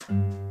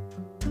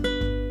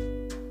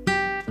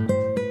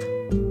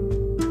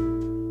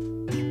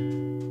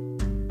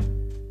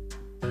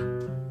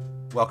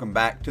Welcome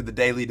back to the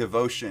Daily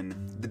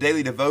Devotion. The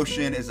Daily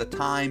Devotion is a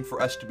time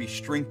for us to be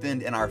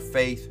strengthened in our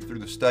faith through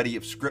the study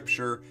of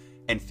Scripture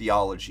and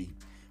theology.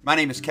 My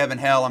name is Kevin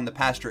Hell. I'm the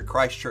pastor at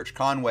Christ Church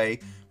Conway,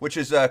 which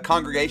is a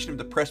congregation of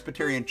the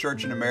Presbyterian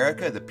Church in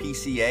America, the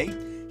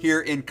PCA,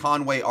 here in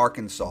Conway,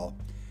 Arkansas.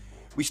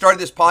 We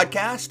started this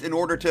podcast in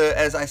order to,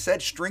 as I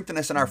said, strengthen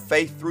us in our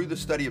faith through the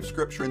study of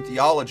Scripture and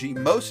theology.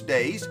 Most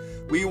days,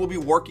 we will be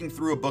working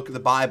through a book of the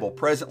Bible.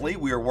 Presently,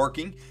 we are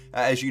working,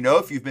 as you know,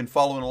 if you've been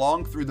following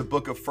along, through the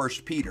book of 1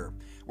 Peter.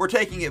 We're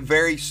taking it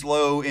very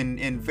slow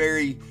in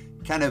very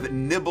kind of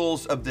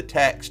nibbles of the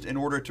text in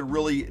order to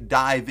really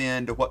dive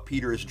into what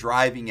Peter is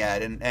driving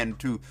at and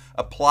to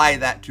apply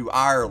that to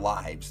our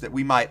lives, that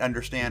we might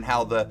understand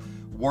how the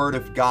Word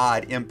of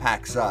God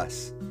impacts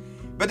us.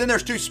 But then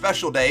there's two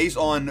special days.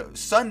 On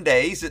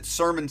Sundays, it's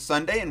Sermon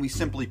Sunday, and we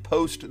simply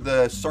post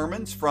the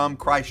sermons from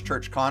Christ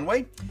Church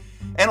Conway.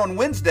 And on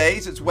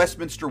Wednesdays, it's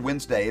Westminster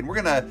Wednesday. And we're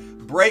going to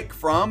break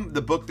from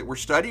the book that we're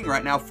studying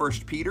right now, 1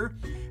 Peter,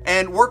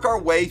 and work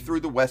our way through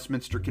the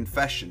Westminster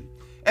Confession.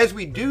 As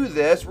we do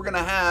this, we're going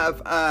to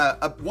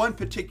have one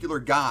particular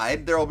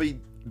guide. There will be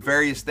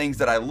various things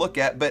that I look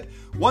at, but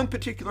one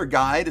particular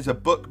guide is a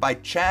book by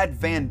Chad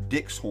Van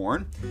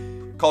Dixhoorn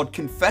called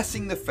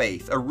Confessing the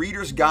Faith, a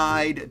reader's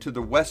guide to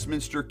the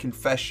Westminster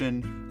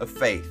Confession of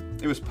Faith.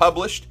 It was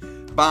published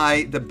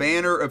by the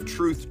Banner of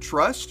Truth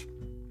Trust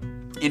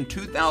in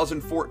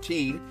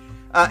 2014,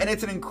 and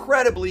it's an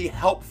incredibly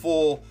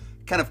helpful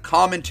kind of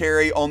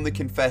commentary on the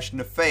Confession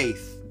of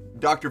Faith.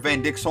 Dr.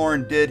 Van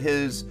Dixhoorn did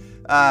his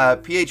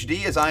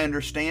PhD, as I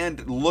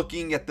understand,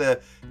 looking at the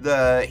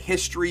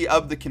history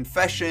of the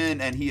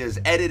confession, and he has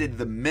edited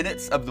the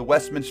minutes of the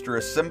Westminster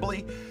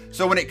Assembly.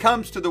 So when it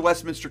comes to the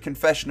Westminster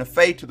Confession of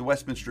Faith, to the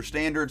Westminster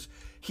Standards,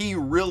 he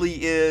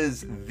really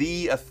is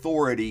the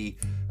authority,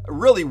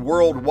 really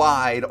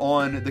worldwide,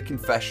 on the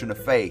Confession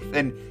of Faith.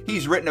 And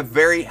he's written a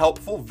very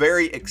helpful,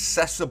 very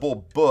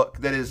accessible book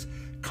that is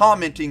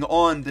commenting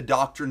on the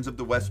doctrines of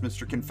the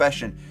Westminster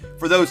Confession.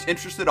 For those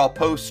interested, I'll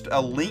post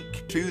a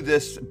link to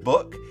this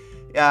book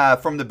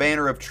from the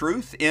Banner of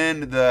Truth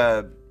in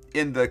the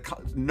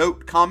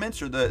note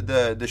comments or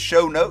the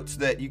show notes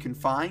that you can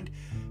find.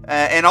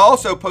 And I'll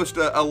also post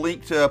a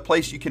link to a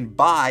place you can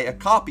buy a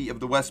copy of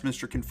the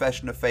Westminster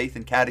Confession of Faith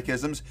and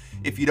Catechisms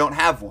if you don't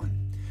have one.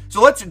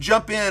 So let's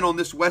jump in on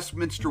this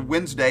Westminster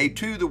Wednesday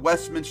to the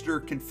Westminster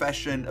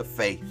Confession of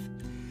Faith.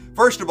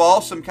 First of all,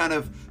 some kind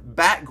of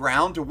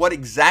background to what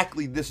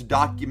exactly this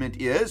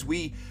document is.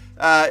 We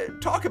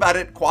talk about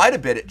it quite a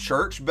bit at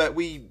church, but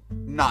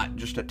not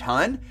just a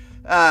ton.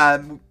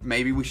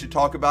 Maybe we should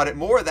talk about it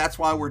more. That's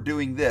why we're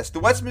doing this. The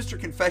Westminster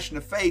Confession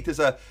of Faith is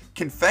a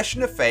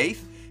confession of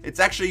faith. It's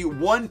actually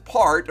one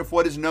part of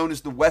what is known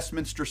as the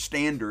Westminster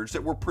Standards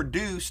that were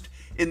produced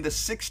in the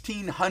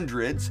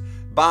 1600s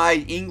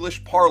by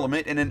English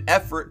Parliament in an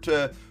effort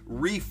to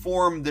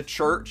reform the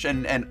church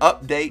and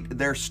update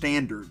their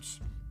standards.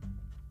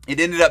 It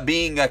ended up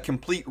being a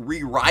complete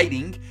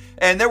rewriting,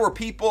 and there were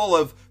people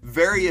of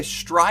various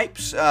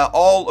stripes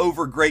all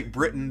over Great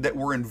Britain that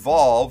were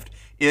involved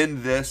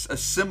in this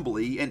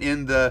assembly and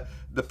in the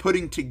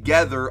putting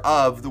together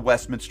of the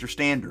Westminster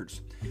Standards.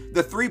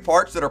 The three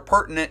parts that are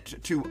pertinent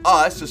to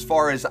us as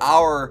far as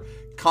our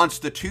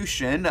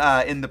constitution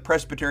in the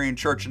Presbyterian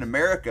Church in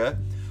America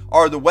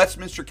are the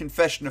Westminster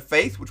Confession of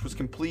Faith, which was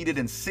completed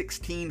in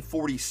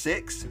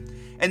 1646,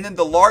 and then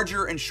the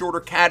larger and shorter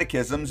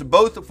catechisms,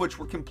 both of which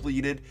were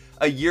completed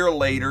a year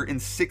later in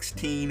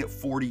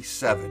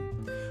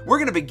 1647. We're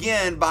going to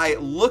begin by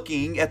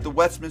looking at the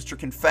Westminster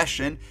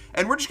Confession,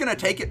 and we're just going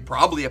to take it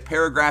probably a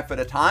paragraph at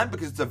a time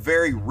because it's a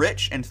very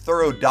rich and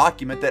thorough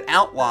document that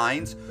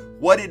outlines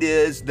what it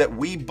is that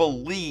we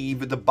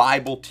believe the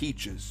Bible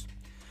teaches.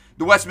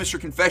 The Westminster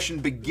Confession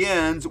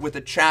begins with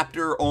a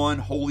chapter on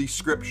Holy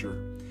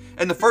Scripture.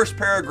 And the first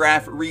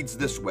paragraph reads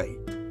this way: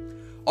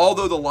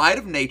 "Although the light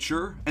of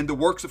nature and the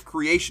works of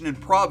creation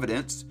and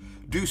providence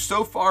do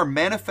so far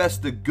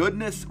manifest the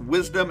goodness,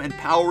 wisdom, and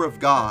power of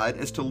God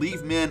as to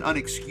leave men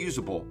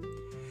unexcusable,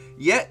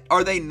 yet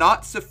are they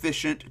not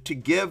sufficient to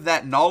give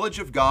that knowledge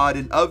of God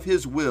and of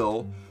His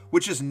will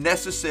which is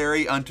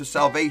necessary unto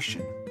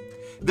salvation.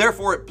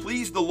 Therefore it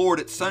pleased the Lord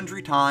at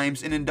sundry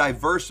times and in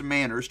diverse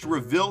manners to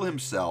reveal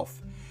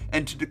Himself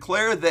and to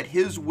declare that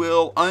His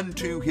will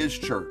unto His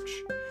church,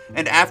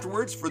 and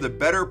afterwards for the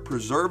better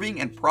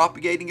preserving and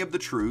propagating of the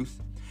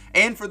truth,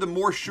 and for the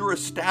more sure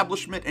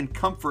establishment and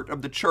comfort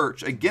of the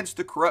church against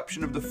the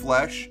corruption of the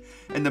flesh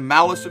and the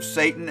malice of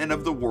Satan and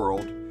of the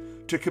world,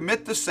 to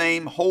commit the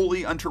same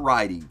wholly unto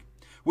writing,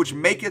 which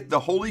maketh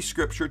the Holy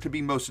Scripture to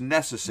be most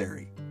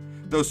necessary,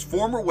 those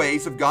former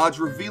ways of God's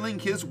revealing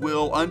His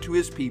will unto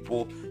His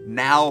people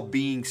now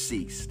being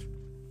ceased."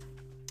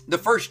 The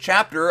first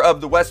chapter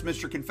of the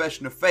Westminster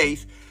Confession of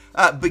Faith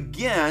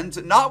begins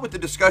not with the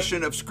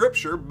discussion of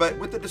Scripture, but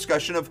with the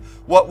discussion of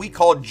what we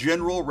call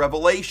general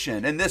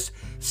revelation. And this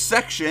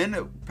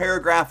section,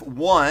 paragraph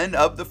 1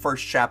 of the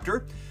first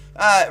chapter,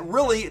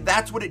 really,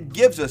 that's what it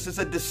gives us. It's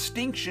a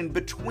distinction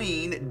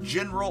between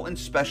general and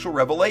special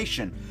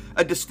revelation.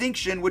 A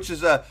distinction which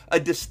is a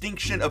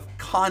distinction of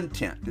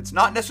content. It's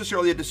not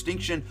necessarily a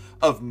distinction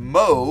of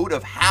mode,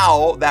 of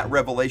how that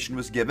revelation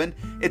was given.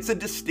 It's a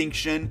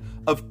distinction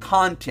of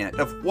content,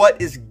 of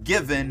what is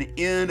given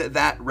in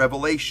that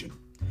revelation.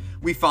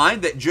 We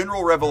find that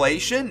general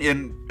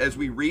revelation, as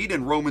we read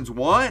in Romans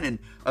 1 and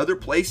other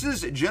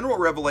places, general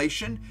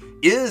revelation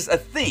is a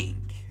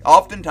thing.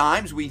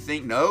 Oftentimes we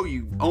think, no,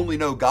 you only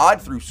know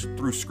God through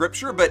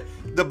Scripture, but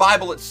the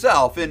Bible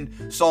itself,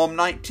 in Psalm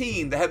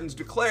 19, the heavens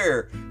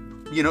declare,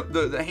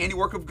 the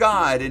handiwork of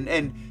God,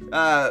 and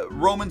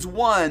Romans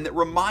 1 that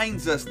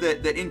reminds us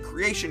that in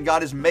creation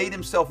God has made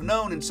himself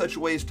known in such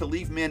a way as to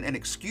leave men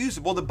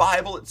inexcusable. The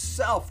Bible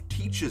itself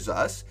teaches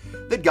us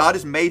that God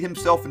has made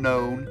himself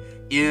known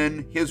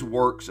in his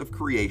works of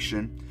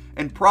creation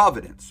and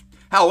providence.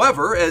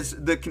 However, as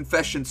the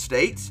confession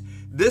states,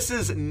 this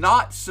is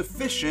not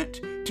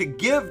sufficient to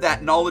give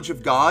that knowledge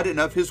of God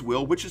and of his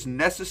will which is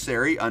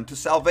necessary unto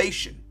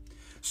salvation.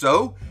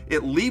 So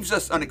it leaves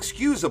us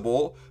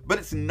unexcusable, but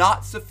it's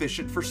not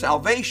sufficient for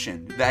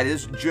salvation. That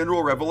is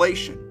general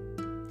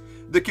revelation.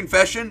 The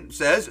confession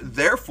says,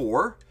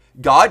 therefore,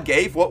 God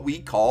gave what we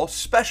call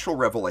special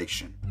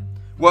revelation,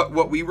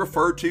 what we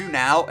refer to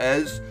now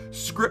as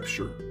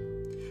Scripture.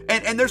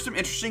 And there's some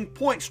interesting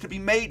points to be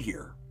made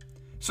here.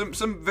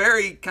 Some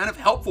very kind of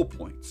helpful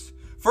points.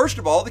 First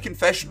of all, the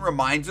confession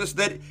reminds us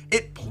that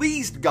it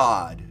pleased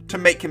God to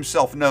make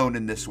himself known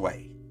in this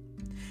way.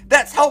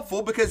 That's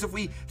helpful because if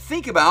we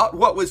think about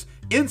what was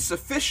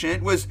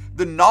insufficient was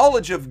the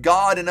knowledge of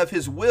God and of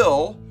his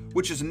will,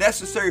 which is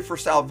necessary for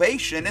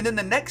salvation. And then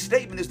the next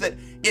statement is that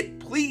it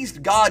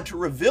pleased God to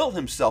reveal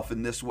himself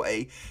in this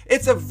way.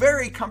 It's a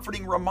very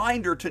comforting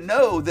reminder to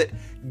know that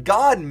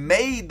God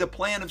made the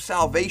plan of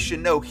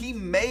salvation. No, he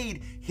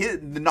made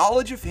the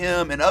knowledge of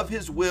him and of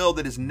his will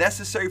that is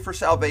necessary for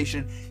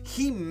salvation.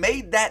 He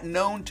made that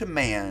known to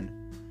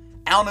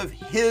man out of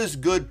his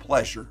good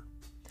pleasure.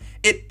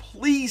 It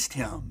pleased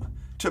him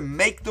to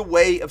make the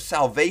way of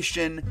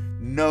salvation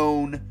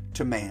known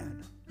to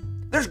man.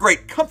 There's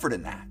great comfort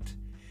in that.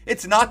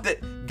 It's not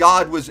that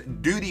God was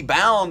duty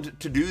bound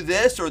to do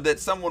this or that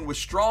someone was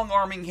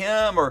strong-arming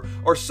him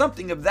or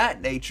something of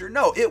that nature.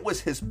 No, it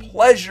was his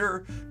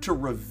pleasure to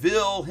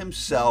reveal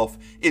himself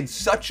in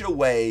such a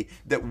way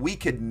that we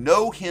could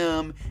know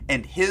him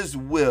and his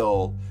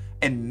will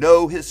and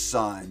know his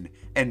Son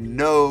and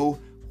know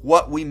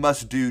what we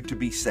must do to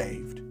be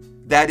saved.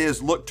 That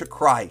is, look to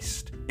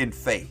Christ in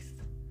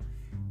faith.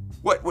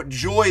 What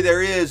joy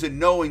there is in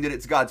knowing that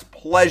it's God's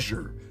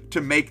pleasure to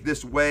make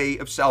this way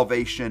of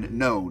salvation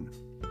known.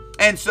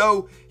 And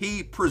so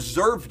he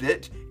preserved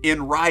it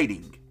in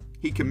writing.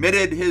 He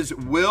committed his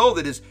will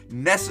that is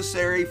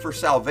necessary for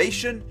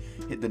salvation,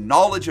 the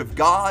knowledge of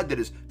God that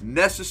is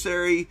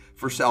necessary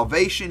for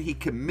salvation. He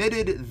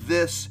committed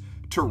this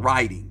to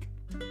writing.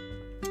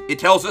 It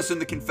tells us in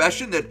the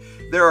confession that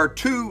there are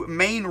two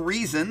main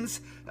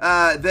reasons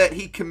that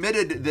he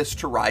committed this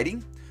to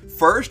writing.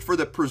 First, for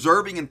the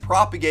preserving and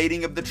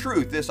propagating of the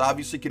truth. This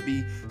obviously could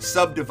be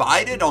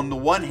subdivided. On the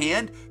one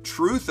hand,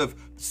 truth of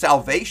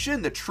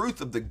salvation, the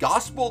truth of the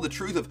gospel, the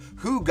truth of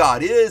who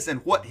God is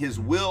and what his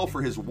will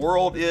for his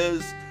world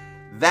is.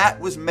 That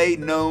was made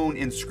known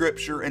in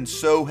Scripture and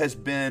so has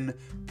been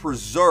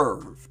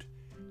preserved,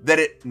 that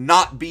it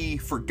not be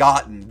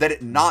forgotten, that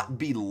it not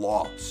be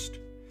lost.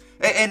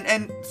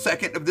 And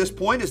second of this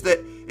point is that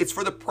it's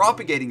for the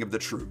propagating of the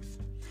truth.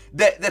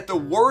 That the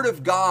Word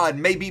of God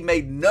may be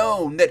made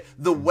known, that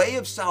the way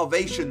of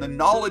salvation, the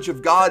knowledge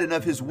of God and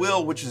of his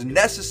will, which is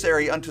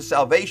necessary unto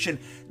salvation,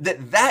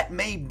 that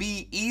may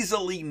be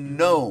easily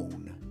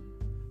known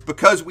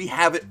because we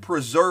have it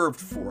preserved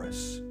for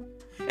us.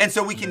 And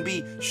so we can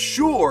be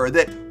sure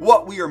that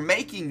what we are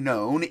making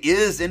known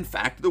is in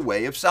fact the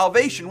way of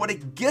salvation. What a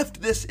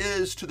gift this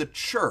is to the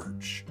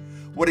church.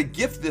 What a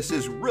gift this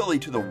is really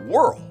to the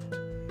world.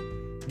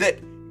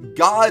 That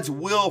God's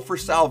will for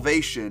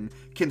salvation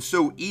can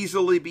so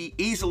easily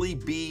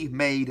be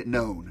made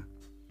known.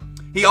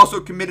 He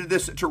also committed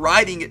this to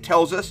writing, it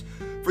tells us,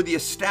 for the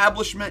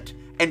establishment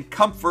and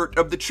comfort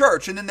of the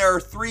church. And then there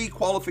are three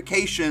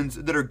qualifications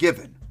that are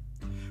given.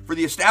 For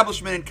the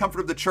establishment and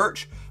comfort of the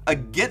church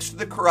against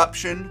the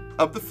corruption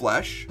of the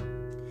flesh,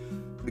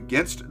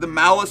 against the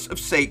malice of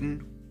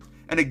Satan,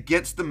 and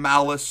against the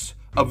malice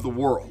of the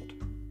world.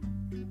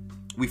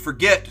 We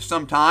forget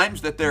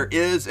sometimes that there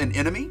is an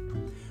enemy.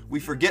 We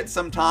forget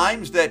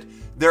sometimes that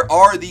there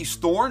are these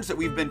thorns that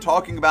we've been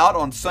talking about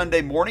on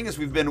Sunday morning as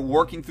we've been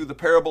working through the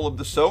parable of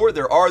the sower.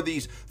 There are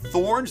these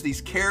thorns,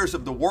 these cares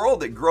of the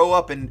world that grow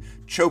up and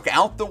choke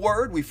out the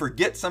word. We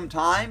forget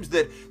sometimes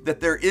that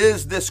there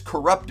is this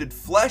corrupted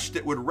flesh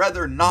that would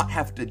rather not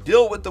have to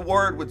deal with the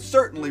word, would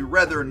certainly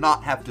rather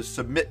not have to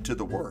submit to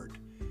the word.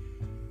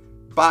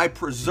 By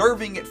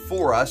preserving it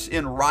for us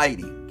in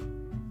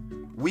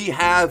writing, we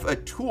have a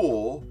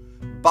tool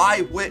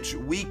by which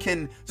we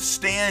can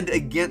stand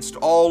against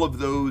all of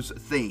those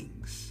things.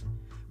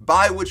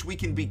 by which we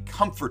can be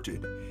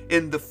comforted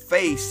in the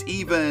face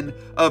even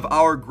of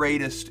our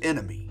greatest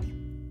enemy,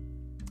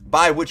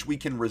 by which we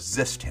can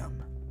resist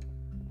him,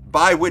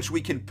 by which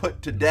we can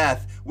put to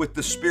death with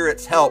the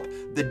Spirit's help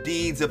the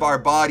deeds of our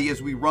body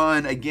as we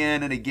run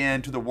again and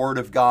again to the Word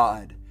of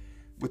God,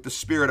 with the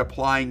Spirit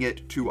applying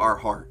it to our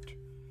heart.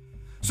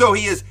 So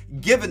he has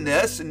given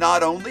this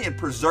not only and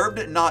preserved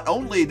it, not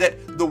only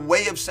that the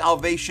way of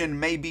salvation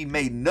may be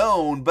made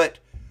known, but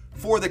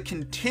for the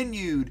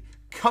continued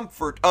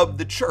comfort of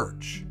the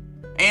church.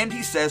 And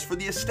he says for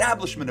the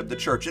establishment of the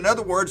church. In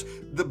other words,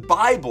 the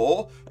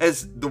Bible,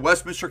 as the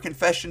Westminster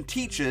Confession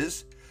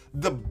teaches,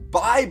 the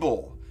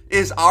Bible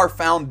is our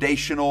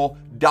foundational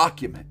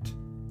document.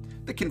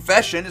 The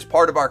confession is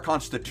part of our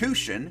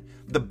Constitution.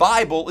 The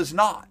Bible is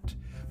not,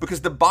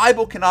 because the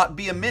Bible cannot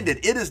be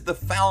amended. It is the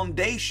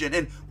foundation,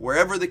 and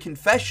wherever the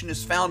confession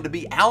is found to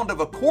be out of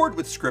accord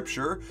with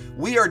Scripture,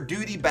 we are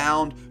duty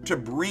bound to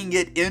bring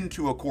it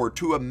into accord,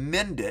 to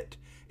amend it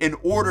in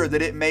order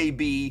that it may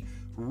be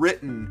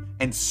written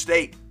and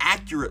state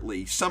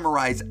accurately,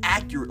 summarize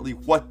accurately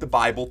what the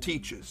Bible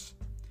teaches.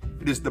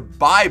 It is the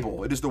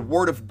Bible, it is the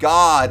Word of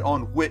God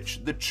on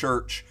which the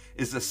church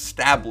is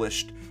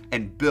established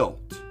and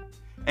built.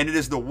 And it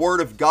is the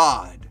Word of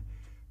God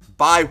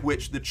by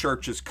which the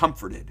church is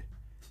comforted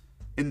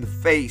in the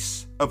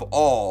face of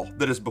all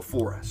that is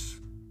before us.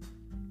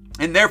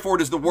 And therefore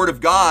it is the Word of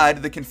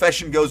God, the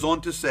confession goes on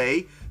to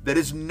say, that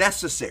is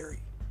necessary.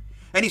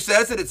 And he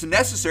says that it's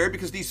necessary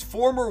because these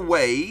former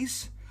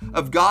ways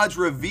of God's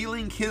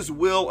revealing his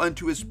will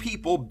unto his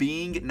people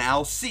being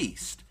now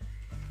ceased.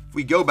 If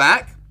we go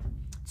back,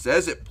 it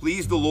says it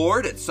pleased the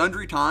Lord at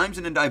sundry times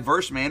and in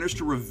diverse manners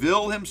to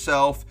reveal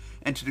himself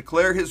and to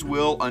declare his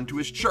will unto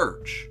his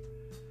church.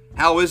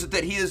 How is it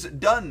that he has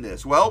done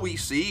this? Well, we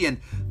see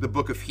in the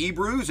book of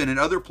Hebrews and in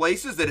other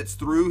places that it's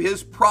through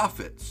his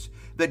prophets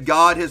that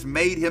God has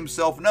made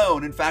himself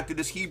known. In fact, it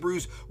is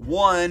Hebrews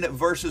 1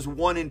 verses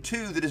 1 and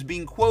 2 that is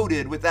being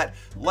quoted with that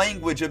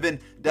language of in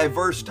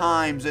diverse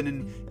times and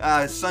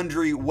in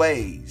sundry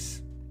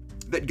ways.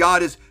 That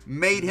God has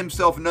made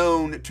himself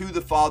known to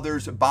the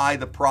fathers by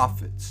the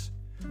prophets.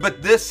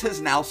 But this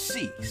has now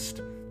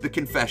ceased, the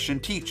confession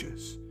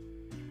teaches.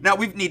 Now,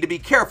 we need to be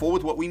careful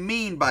with what we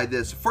mean by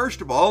this.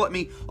 First of all, let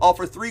me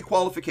offer three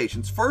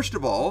qualifications. First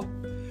of all,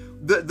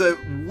 the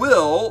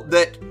will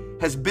that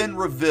has been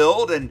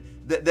revealed and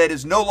that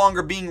is no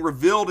longer being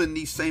revealed in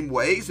these same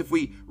ways, if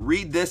we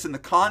read this in the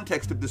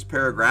context of this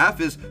paragraph,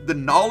 is the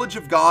knowledge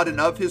of God and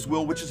of his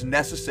will which is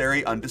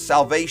necessary unto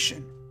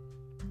salvation.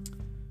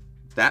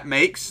 That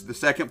makes, the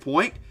second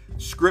point,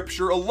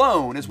 Scripture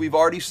alone, as we've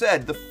already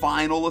said, the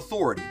final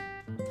authority.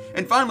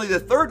 And finally, the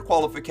third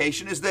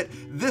qualification is that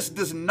this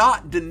does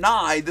not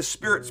deny the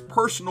Spirit's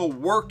personal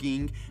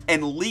working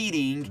and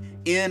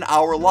leading in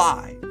our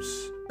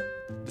lives.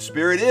 The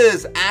Spirit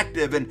is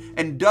active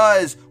and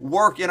does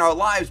work in our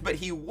lives, but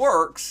he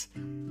works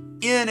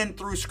in and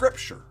through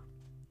Scripture.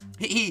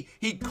 He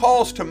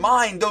calls to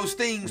mind those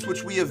things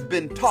which we have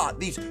been taught,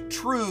 these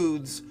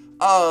truths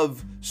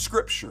of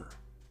Scripture.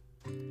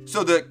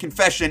 So the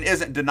confession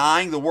isn't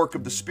denying the work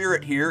of the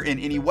Spirit here in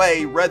any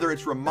way. Rather,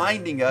 it's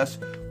reminding us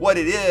what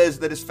it is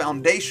that is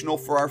foundational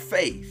for our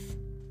faith.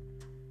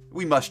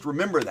 We must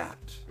remember that.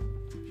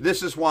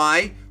 This is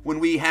why when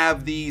we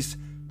have these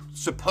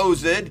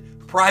supposed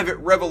private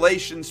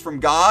revelations from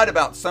God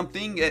about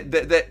something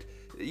that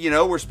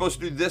we're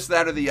supposed to do this,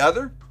 that, or the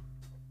other,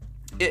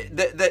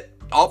 that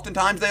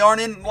oftentimes they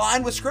aren't in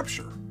line with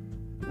Scripture.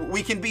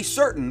 We can be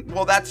certain,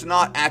 well, that's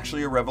not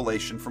actually a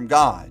revelation from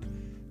God.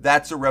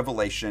 That's a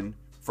revelation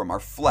from our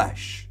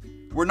flesh.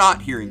 We're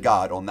not hearing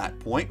God on that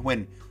point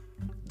when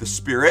the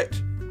Spirit,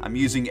 I'm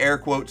using air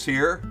quotes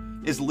here,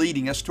 is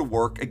leading us to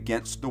work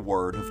against the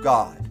Word of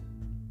God.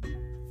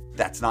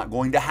 That's not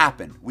going to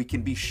happen. We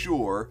can be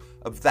sure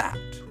of that.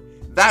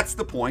 That's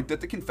the point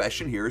that the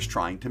confession here is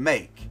trying to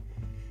make.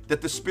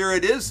 That the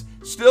Spirit is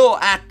still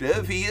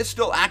active. He is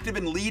still active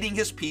in leading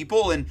his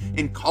people and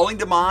in calling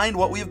to mind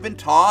what we have been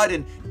taught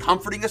and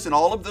comforting us in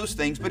all of those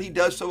things, but he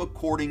does so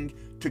according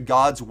to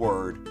God's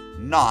Word,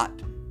 not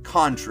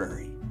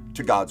contrary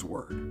to God's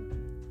Word.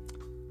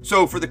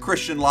 So for the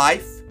Christian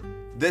life,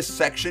 this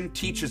section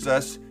teaches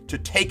us to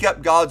take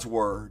up God's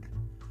Word,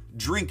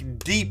 drink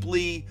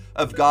deeply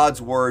of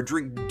God's Word,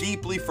 drink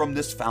deeply from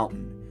this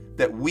fountain,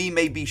 that we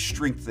may be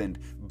strengthened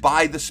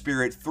by the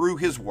Spirit through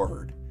his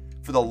Word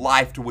for the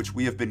life to which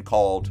we have been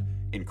called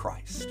in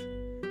Christ.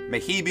 May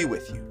he be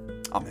with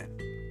you. Amen.